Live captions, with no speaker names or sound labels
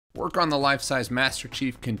Work on the life-size Master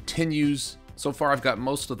Chief continues. So far I've got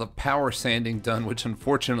most of the power sanding done, which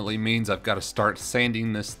unfortunately means I've got to start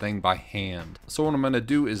sanding this thing by hand. So what I'm going to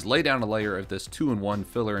do is lay down a layer of this 2-in-1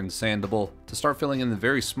 filler and sandable to start filling in the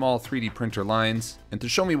very small 3D printer lines and to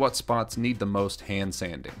show me what spots need the most hand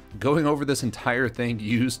sanding. Going over this entire thing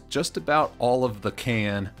used just about all of the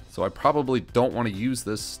can, so I probably don't want to use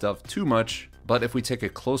this stuff too much. But if we take a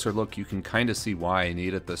closer look, you can kind of see why I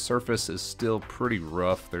need it. The surface is still pretty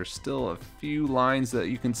rough. There's still a few lines that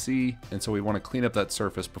you can see, and so we want to clean up that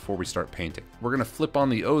surface before we start painting. We're going to flip on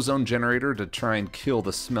the ozone generator to try and kill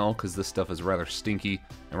the smell because this stuff is rather stinky,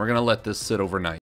 and we're going to let this sit overnight.